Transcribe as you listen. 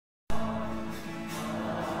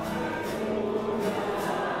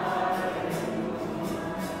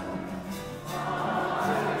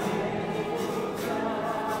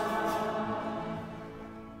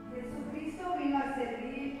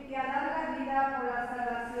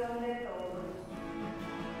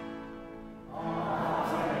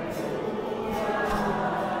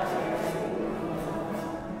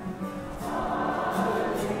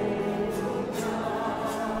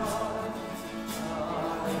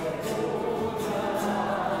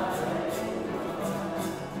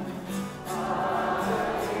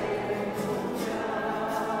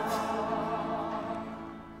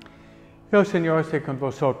El Señor esté con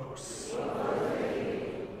vosotros.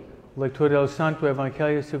 Lectura del Santo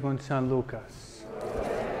Evangelio según San Lucas.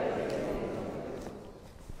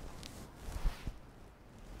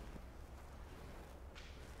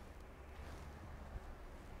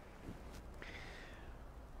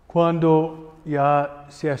 Cuando ya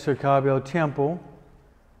se acercaba el tiempo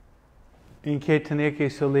en que tenía que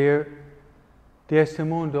salir de este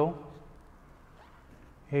mundo,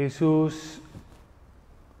 Jesús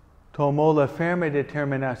tomó la firme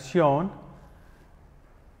determinación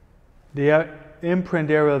de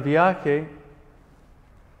emprender el viaje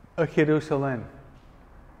a Jerusalén.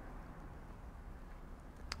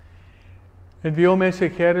 Envió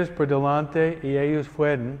mensajeros por delante y ellos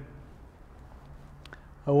fueron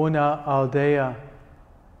a una aldea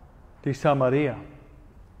de Samaria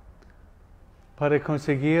para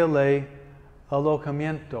conseguirle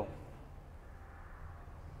alojamiento.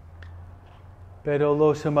 Pero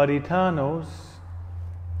los samaritanos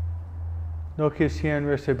no quisieron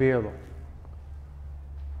recibirlo,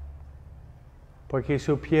 porque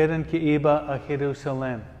supieron que iba a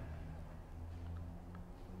Jerusalén.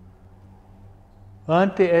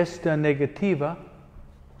 Ante esta negativa,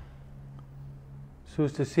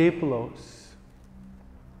 sus discípulos,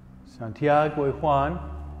 Santiago y Juan,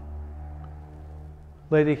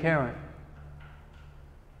 le dijeron: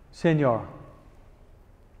 Señor,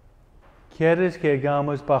 ¿quieres que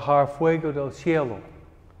hagamos bajar fuego del cielo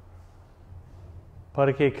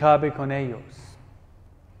para que acabe con ellos?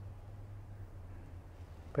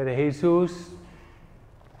 Pero Jesús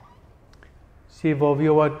se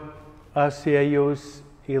volvió hacia ellos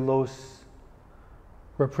y los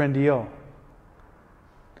reprendió.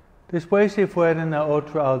 Después se fueron a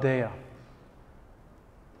otra aldea.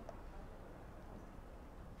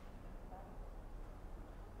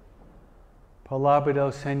 Palabra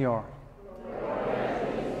del Señor.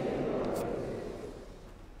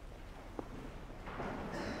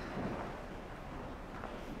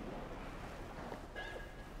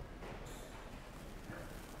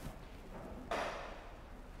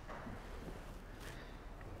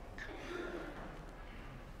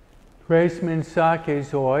 Tres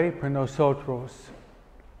mensajes hoy para nosotros.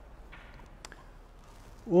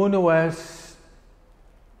 Uno es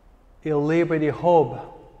el libro de Job.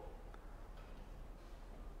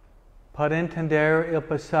 Para entender el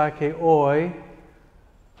pasaje hoy,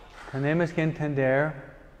 tenemos que entender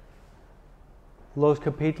los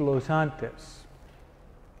capítulos antes.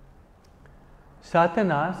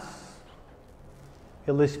 Satanás,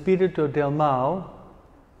 el espíritu del mal,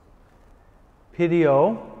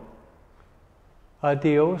 pidió a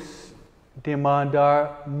Dios de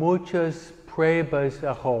mandar muchas pruebas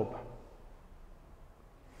a Job.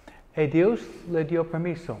 Y Dios le dio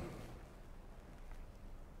permiso.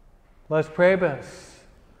 Las pruebas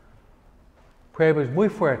muy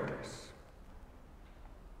fuertes.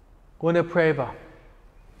 Una prueba: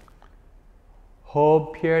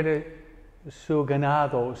 Job pierde su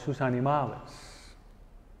ganado, sus animales.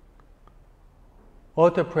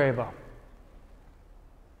 Otra prueba: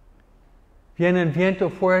 viene un viento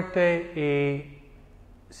fuerte y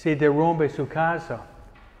se derrumba su casa,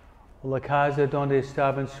 la casa donde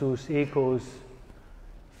estaban sus hijos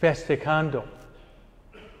festejando.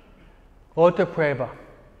 Otra prueba: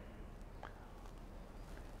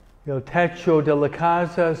 el techo de la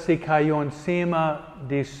casa se cayó encima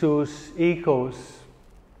de sus hijos,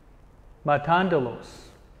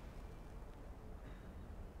 matándolos.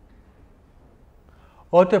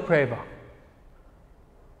 Otra prueba: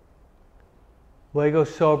 luego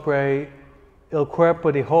sobre el cuerpo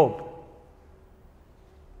de Job.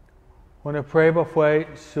 Una prueba fue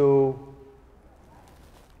sus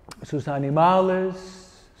animales,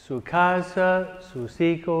 su casa, sus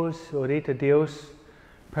hijos. Ahorita Dios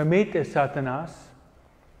permite a Satanás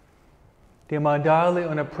de mandarle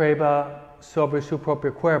una prueba sobre su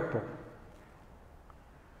propio cuerpo,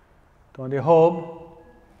 donde Job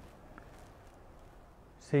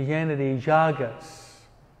se llena de llagas,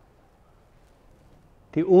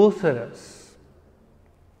 de úlceras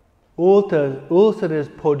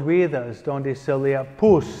podridas donde salía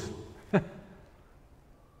pus.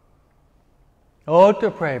 Otra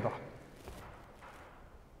prueba: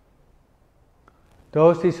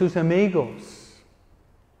 dos de sus amigos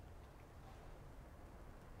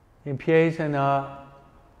empiezan a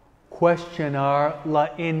cuestionar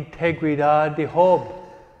la integridad de Job.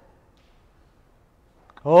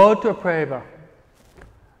 Otra prueba: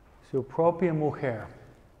 su propia mujer.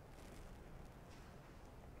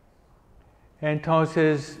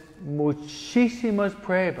 Entonces, muchísimas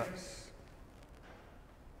pruebas.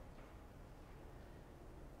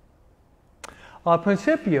 Al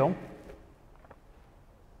principio,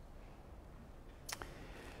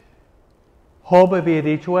 Job había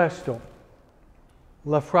dicho esto.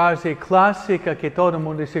 La frase clásica que todo el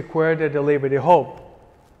mundo se acuerda del libro de Job.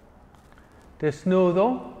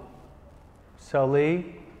 Desnudo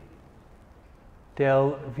salí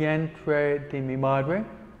del vientre de mi madre.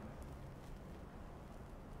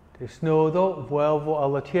 Desnudo vuelvo a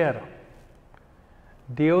la tierra.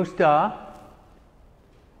 Dios da.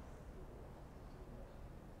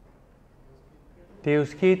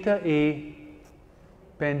 Dios quita y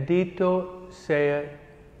bendito sea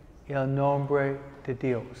el nombre de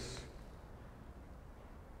Dios.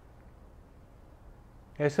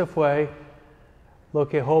 Eso fue lo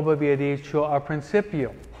que Job había dicho al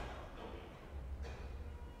principio.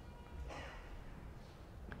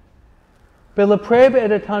 Pero la prueba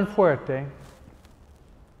era tan fuerte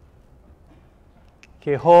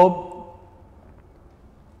que Job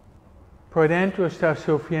por dentro está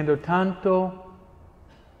sufriendo tanto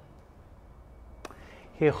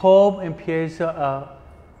que Job empieza a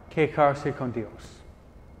quejarse con Dios.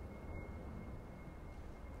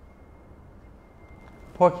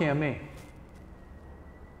 ¿Por qué a mí?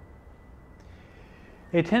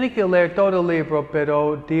 Y tiene que leer todo el libro,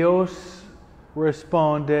 pero Dios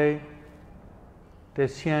responde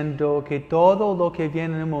diciendo que todo lo que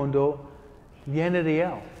viene en el mundo viene de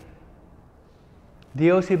Él.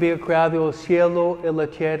 Dios había creado el cielo y la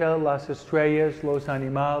tierra, las estrellas, los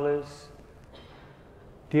animales.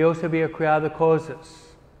 Dios había creado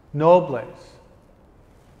cosas nobles.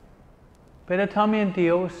 Pero también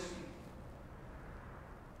Dios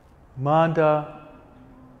manda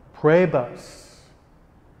pruebas.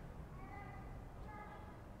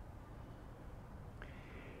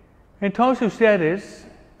 Entonces ustedes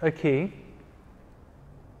aquí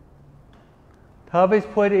tal vez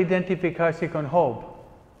pueden identificarse con Job.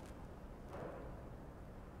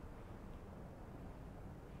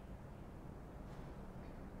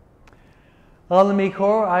 A lo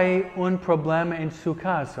mejor hay un problema en su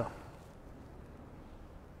casa.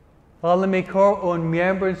 A lo mejor un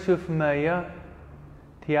miembro en su familia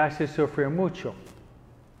te hace sufrir mucho.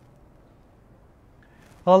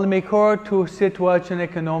 A lo mejor tu situación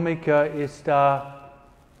económica está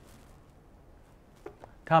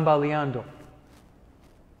tambaleando.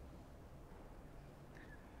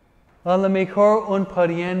 A lo mejor un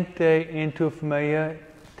pariente en tu familia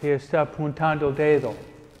te está apuntando el dedo,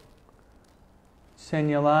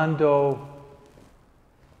 señalando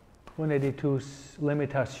una de tus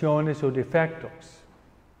limitaciones o defectos.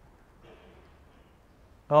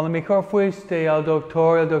 A lo mejor fuiste al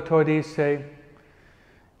doctor, el doctor dice,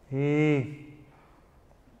 y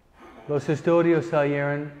los estudios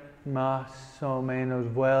salieron más o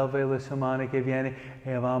menos, vuelve la semana que viene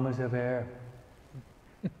y vamos a ver.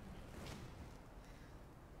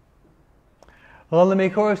 A lo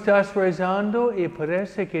mejor estás rezando y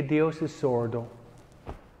parece que Dios es sordo.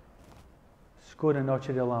 Oscura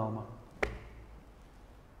noche del alma.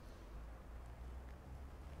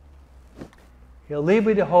 El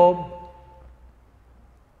libro de Job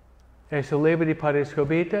es el libro de Padre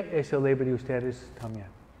Escobita, es el libro de ustedes también.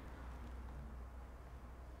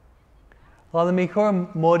 A lo mejor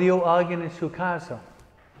murió alguien en su casa.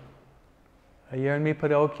 Ayer en mi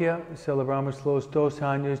parroquia celebramos los 2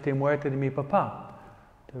 años de muerte de mi papá.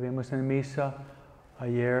 Tuvimos una misa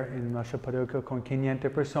ayer en nuestra parroquia con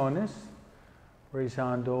 500 personas,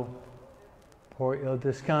 rezando por el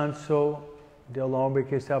descanso del hombre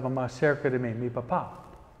que estaba más cerca de mí, mi papá.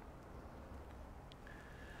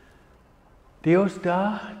 Dios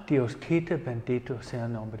da, Dios quita, bendito sea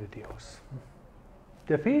el nombre de Dios.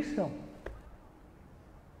 Difícil.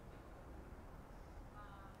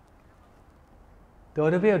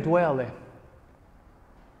 Todavía duele.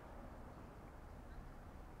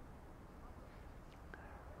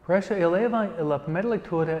 Por eso la primera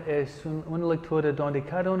lectura es una lectura donde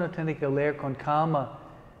cada uno tiene que leer con calma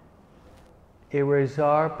y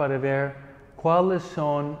rezar para ver cuáles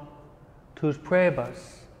son tus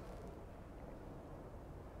pruebas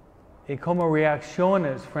y cómo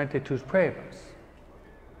reaccionas frente a tus pruebas.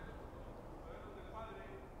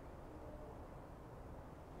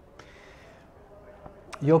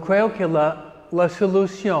 Yo creo que la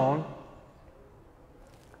solución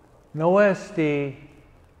no es de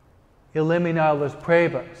eliminar las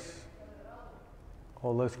pruebas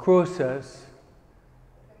o las cruces,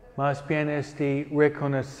 más bien es de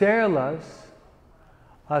reconocerlas,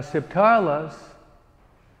 aceptarlas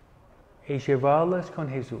y llevarlas con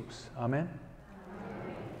Jesús. Amén.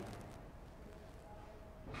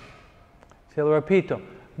 Se lo repito,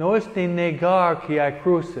 no es de negar que hay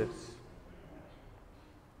cruces.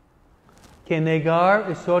 Que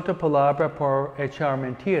negar es otra palabra por echar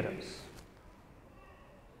mentiras.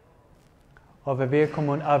 o vivir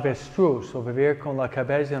como un avestruz, o vivir con la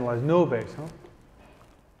cabeza en las nubes, ¿no?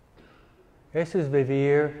 Eso es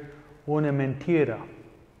vivir una mentira.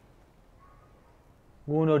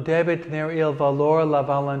 Uno debe tener el valor, la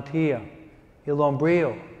valentía, el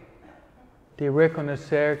hombrío de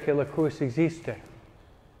reconocer que la cruz existe.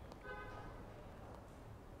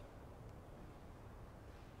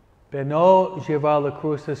 De no llevar la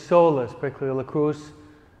cruz a solas, porque la cruz,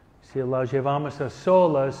 si la llevamos a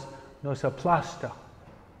solas, nos aplasta.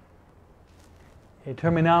 Y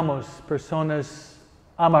terminamos personas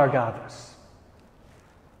amargadas.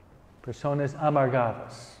 Personas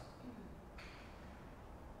amargadas.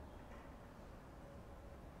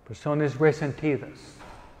 Personas resentidas.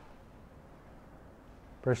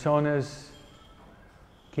 Personas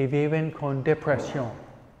que viven con depresión.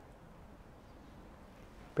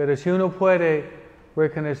 Pero si uno puede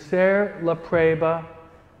reconocer la prueba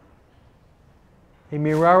y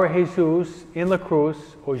mirar a Jesús en la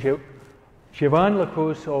cruz, o llevando la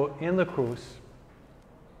cruz o en la cruz,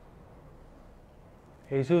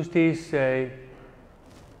 Jesús dice,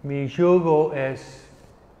 mi yugo es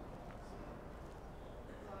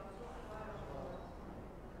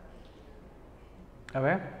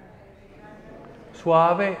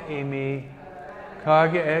suave y mi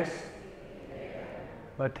carga es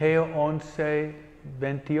Mateo 11,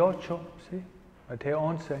 28, ¿sí? Mateo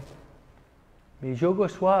 11. Mi yugo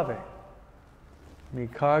es suave, mi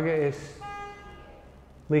carga es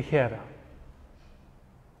ligera.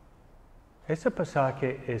 Ese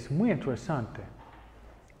pasaje es muy interesante,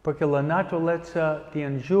 porque la naturaleza de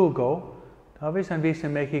un yugo, tal vez han visto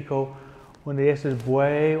en México, uno de esos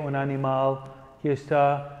buey, un animal que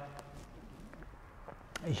está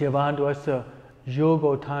llevando ese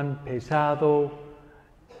yugo tan pesado,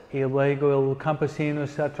 y luego el campesino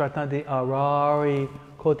está tratando de arar y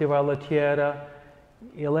cultivar la tierra.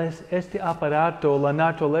 Y este aparato, la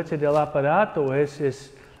naturaleza del aparato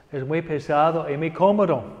es muy pesado y muy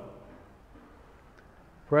cómodo.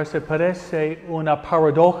 Por eso parece una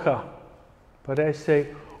paradoja,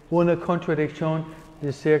 parece una contradicción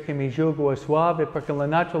decir que mi yugo es suave, porque la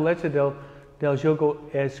naturaleza del yugo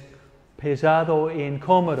es pesado e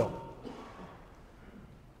incómodo.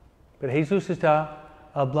 Pero Jesús está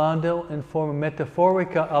hablando en forma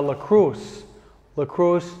metafórica a la cruz. La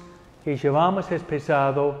cruz que llevamos es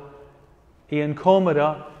pesado y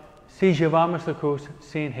incómoda si llevamos la cruz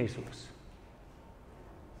sin Jesús.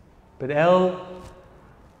 Pero Él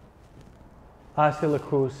hace la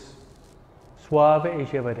cruz suave y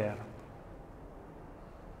llevadera.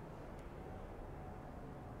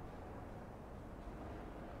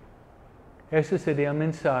 Ese sería el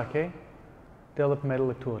mensaje de la primera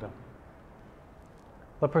lectura.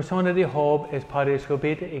 La persona de Job es para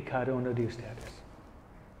escogida y cada uno de ustedes.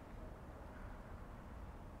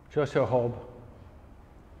 Yo soy Job.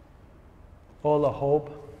 Hola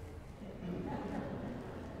Job.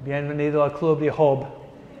 Bienvenido al club de Job.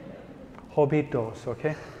 Jobitos, ¿ok?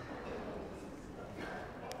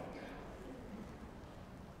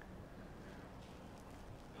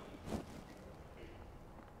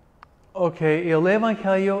 Ok, el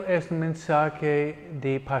Evangelio es un mensaje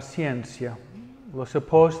de paciencia. Los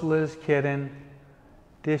apóstoles quieren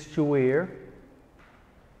destruir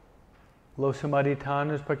los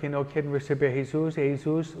samaritanos porque no quieren recibir a Jesús, y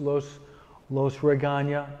Jesús los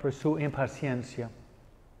regaña por su impaciencia.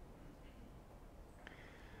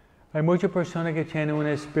 Hay muchas personas que tienen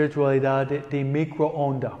una espiritualidad de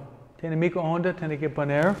microondas. Tiene microondas, tiene que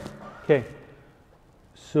poner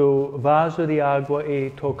su vaso de agua y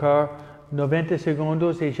tocar 90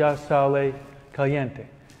 segundos y ya sale caliente.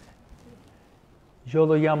 Yo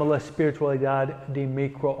lo llamo la espiritualidad de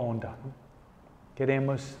microondas.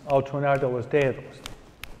 Queremos alternar de los dedos.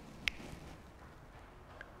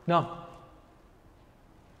 No.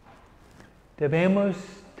 Debemos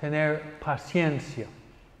tener paciencia.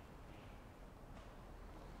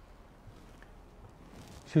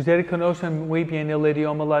 Si ustedes conocen muy bien el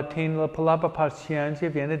idioma latino, la palabra paciencia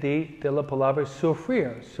viene de la palabra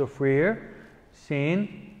sufrir. Sufrir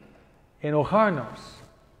sin enojarnos.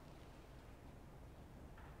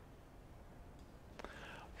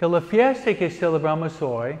 Que la fiesta que celebramos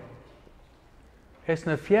hoy es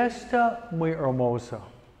una fiesta muy hermosa.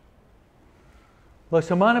 La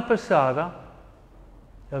semana pasada,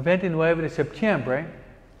 el 29 de septiembre,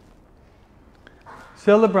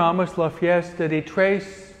 celebramos la fiesta de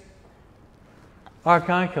 3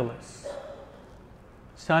 arcángeles: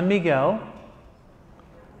 San Miguel,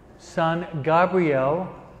 San Gabriel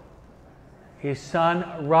y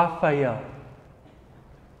San Rafael.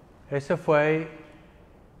 Ese fue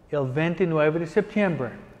el 29 de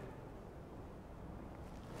septiembre.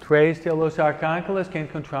 3 de los arcángeles que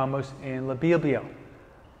encontramos en la Biblia.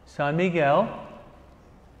 San Miguel,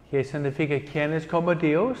 que significa quien es como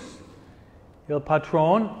Dios, el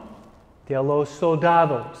patrón de los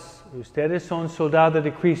soldados. Ustedes son soldados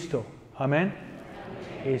de Cristo. Amén.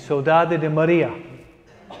 Y soldado de María.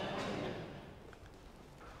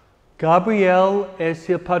 Gabriel es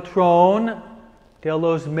el patrón de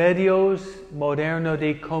los medios modernos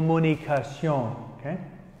de comunicación. ¿Okay?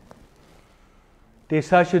 De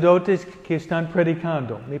sacerdotes que están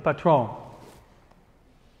predicando, mi patrón.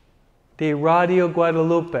 De Radio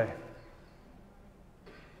Guadalupe.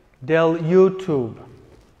 Del YouTube.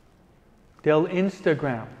 Del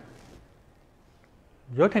Instagram.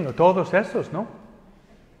 Yo tengo todos esos, ¿no?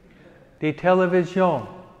 De televisión.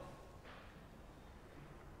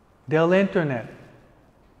 Del Internet.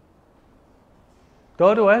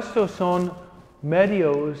 Todo esto son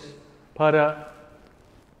medios para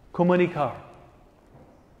comunicar.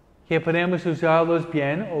 Que podemos usarlos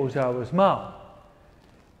bien o usarlos mal.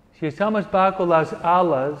 Si estamos bajo las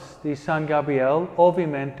alas de San Gabriel,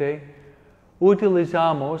 obviamente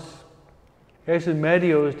utilizamos esos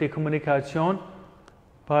medios de comunicación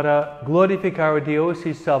para glorificar a Dios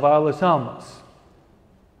y salvar las almas.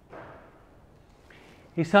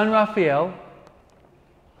 Y San Rafael,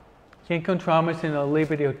 que encontramos en el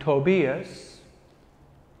libro de Tobías,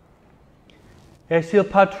 es el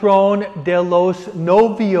patrón de los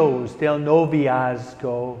novios, del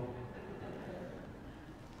noviazgo.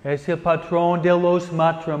 Es el patrón de los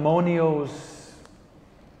matrimonios.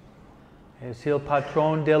 Es el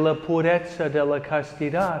patrón de la pureza, de la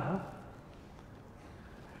castidad.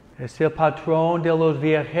 Es el patrón de los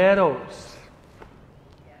viajeros.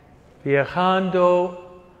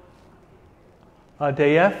 Viajando a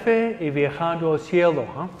DF y viajando al cielo.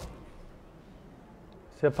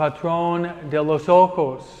 Es el patrón de los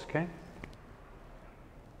ojos. ¿Okay?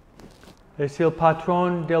 Es el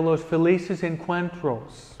patrón de los felices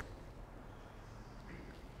encuentros.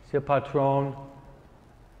 Es el patrón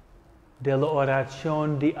de la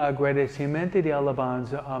oración de agradecimiento y de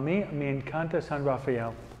alabanza. A mí me encanta San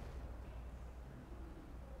Rafael.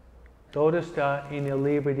 Todo está en el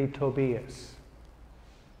libro de Tobías.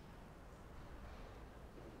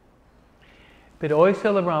 Pero hoy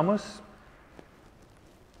celebramos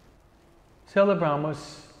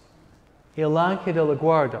el ángel de la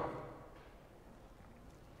guarda.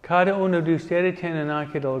 Cada uno de ustedes tiene un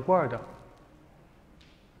ángel de la guarda.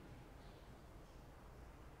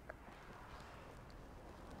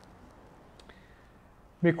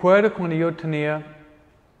 Me acuerdo cuando yo tenía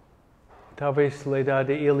tal vez la edad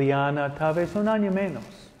de Iliana, tal vez un año menos.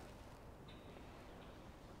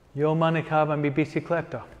 Yo manejaba mi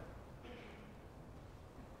bicicleta.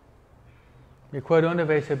 Me acuerdo una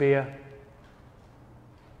vez había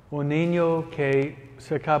un niño que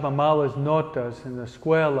sacaba malas notas en la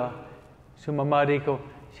escuela. Su mamá dijo,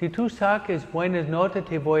 si tú sacas buenas notas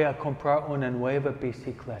te voy a comprar una nueva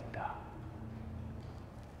bicicleta.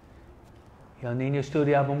 Y el niño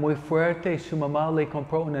estudiaba muy fuerte y su mamá le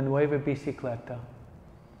compró una nueva bicicleta.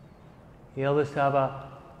 Y él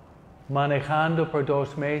estaba manejando por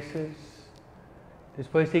 2 meses.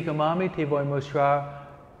 Después dijo, mami, te voy a mostrar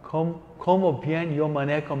cómo bien yo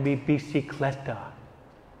manejo mi bicicleta.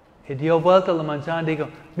 Y dio vuelta a la manzana y dijo,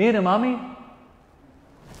 mira mami,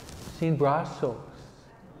 sin brazos.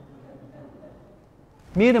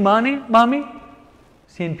 Mira mami,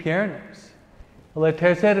 sin piernas. La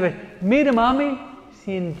tercera vez, mira mami,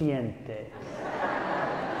 sin dientes.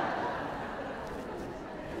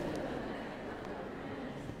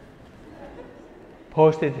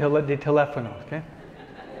 Poste de teléfono, ¿ok?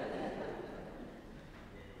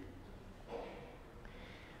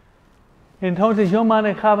 Entonces yo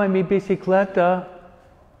manejaba mi bicicleta,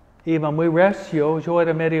 iba muy recio, yo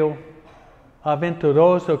era medio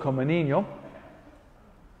aventuroso como niño,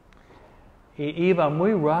 y iba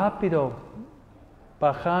muy rápido,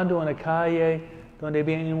 bajando una calle donde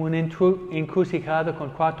había un encrucijado con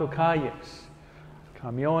 4 calles,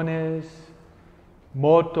 camiones,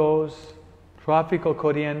 motos, tráfico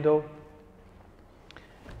corriendo,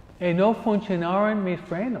 y no funcionaron mis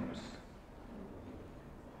frenos.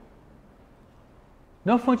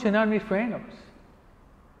 No funcionaron mis frenos.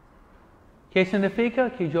 ¿Qué significa?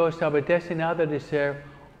 Que yo estaba destinado a ser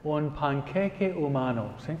un panqueque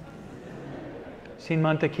humano, ¿sí? Sin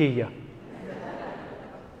mantequilla,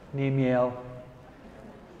 ni miel.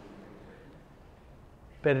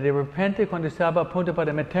 Pero de repente, cuando estaba a punto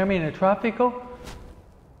para meterme en el tráfico,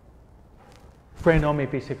 frenó mi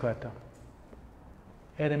bicicleta.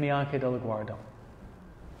 Era mi ángel de la guarda.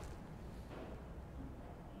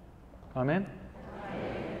 Amén.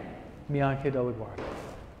 Mi ángel de la guarda.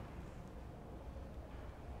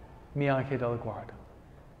 mi ángel de la guarda.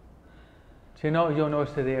 Si no, yo no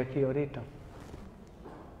estaría aquí ahorita.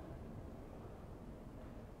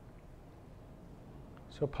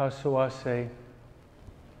 Eso pasó hace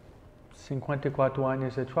 54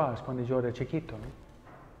 años atrás, cuando yo era chiquito.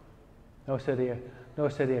 No estaría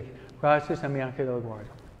aquí. Gracias a mi ángel de la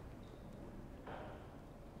guarda.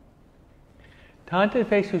 Tantas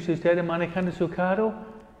veces usted manejando su carro,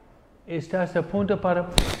 estás a punto para...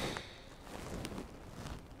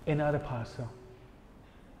 y nada pasa.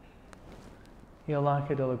 Y el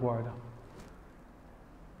ángel de la guarda.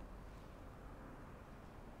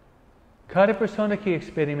 Cada persona que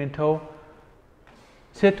experimentó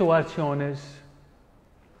situaciones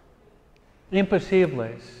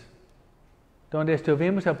imposibles, donde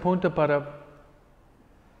estuvimos a punto para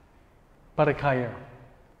caer,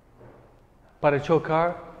 para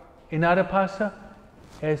chocar, y nada pasa,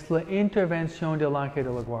 es la intervención del ángel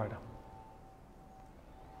de la guarda.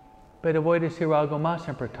 Pero voy a decir algo más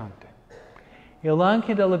importante. El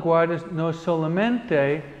ángel de la guarda no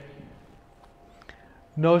solamente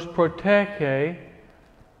nos protege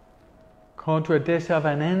contra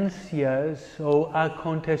desavenencias o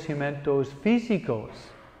acontecimientos físicos.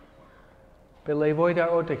 Pero le voy a dar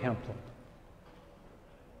otro ejemplo.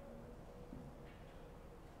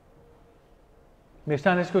 ¿Me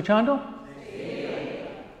están escuchando? Sí.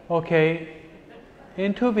 Ok.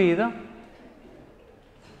 En tu vida,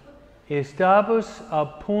 estabas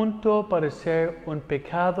a punto para hacer un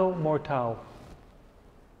pecado mortal.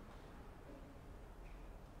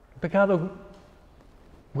 Pecado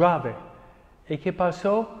grave. ¿Y qué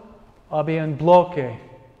pasó? Había un bloque.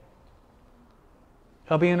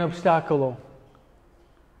 Había un obstáculo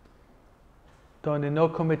donde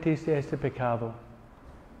no cometiste este pecado.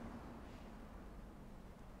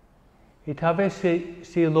 Y tal vez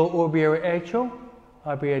si lo hubiera hecho,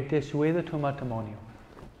 habría destruido tu matrimonio.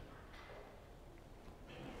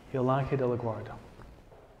 El ángel de la guarda.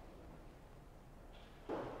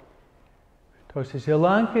 Entonces, el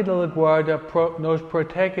ángel de la guarda nos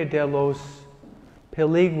protege de los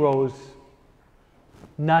peligros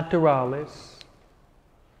naturales,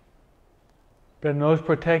 pero nos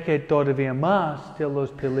protege todavía más de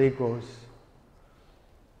los peligros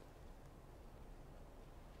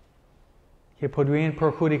que podrían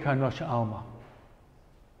perjudicar nuestra alma.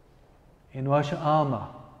 Y nuestra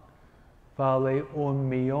alma vale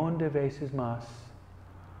 1,000,000 de veces más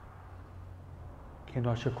que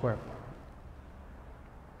nuestro cuerpo.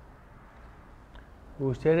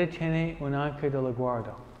 Usted tiene un ángel de la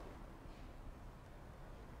guarda.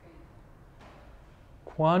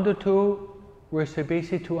 Cuando tú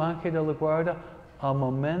recibiste tu ángel de la guarda, al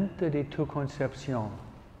momento de tu concepción.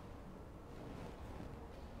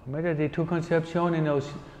 Al momento de tu concepción en el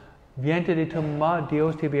vientre de tu mamá,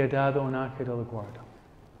 Dios te había dado un ángel de la guarda.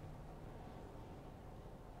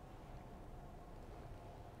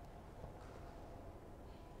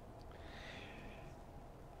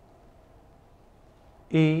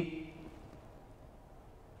 Y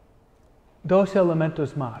 2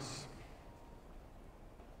 elementos más.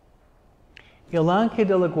 El ángel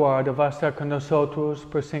de la guarda va a estar con nosotros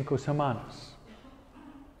por 5 semanas.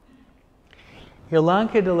 El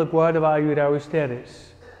ángel de la guarda va a ayudar a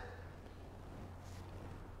ustedes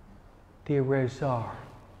de rezar,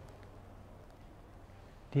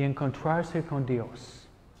 de encontrarse con Dios.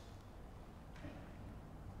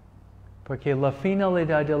 Porque la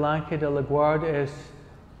finalidad del ángel de la guarda es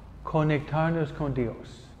conectarnos con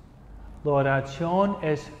Dios. La oración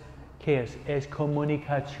es, ¿qué es? Es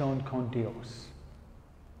comunicación con Dios.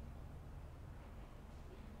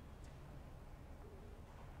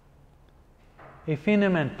 Y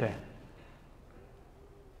finalmente,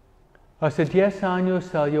 hace 10 años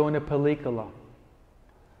salió una película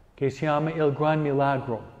que se llama El Gran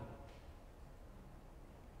Milagro.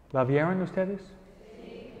 ¿La vieron ustedes?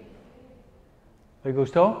 Sí. ¿Le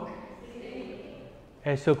gustó?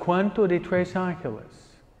 Es el cuento de 3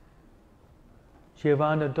 ángeles,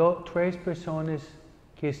 llevando 3 personas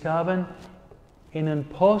que estaban en un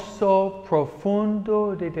pozo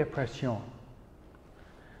profundo de depresión.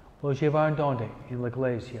 ¿Los llevaron dónde? En la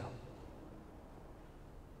iglesia.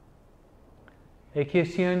 ¿Y qué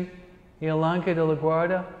hacían el ángel de la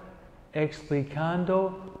guarda?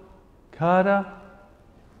 Explicando cada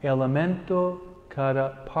elemento,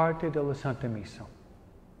 cada parte de la Santa Misa.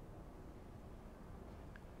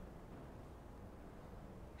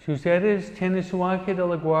 Si ustedes tienen su ángel de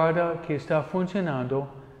la guarda que está funcionando,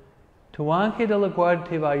 tu ángel de la guarda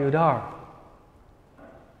te va a ayudar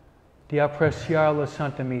de apreciar la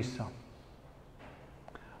Santa Misa,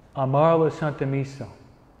 amar la Santa Misa,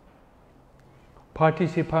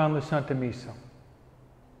 participar en la Santa Misa.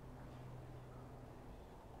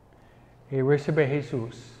 y recibir a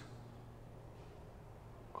Jesús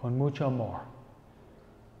con mucho amor.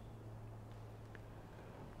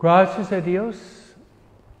 Gracias a Dios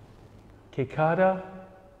que cada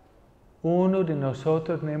uno de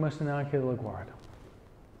nosotros tenemos un ángel de la guarda.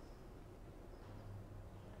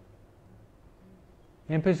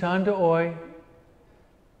 Empezando hoy,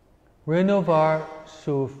 renovar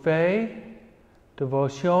su fe,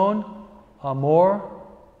 devoción, amor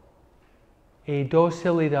y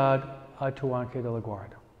docilidad a tu ángel de la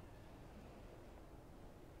guarda.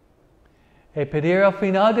 Y pedir al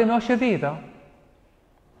final de nuestra vida,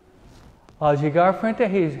 al llegar frente a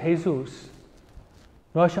Jesús,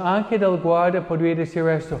 nuestro ángel de la guarda podría decir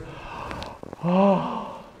esto: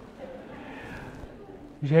 oh,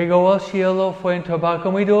 llegó al cielo, fue un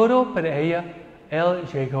trabajo muy duro, pero él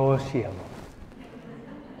llegó al cielo.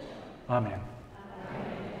 Amén.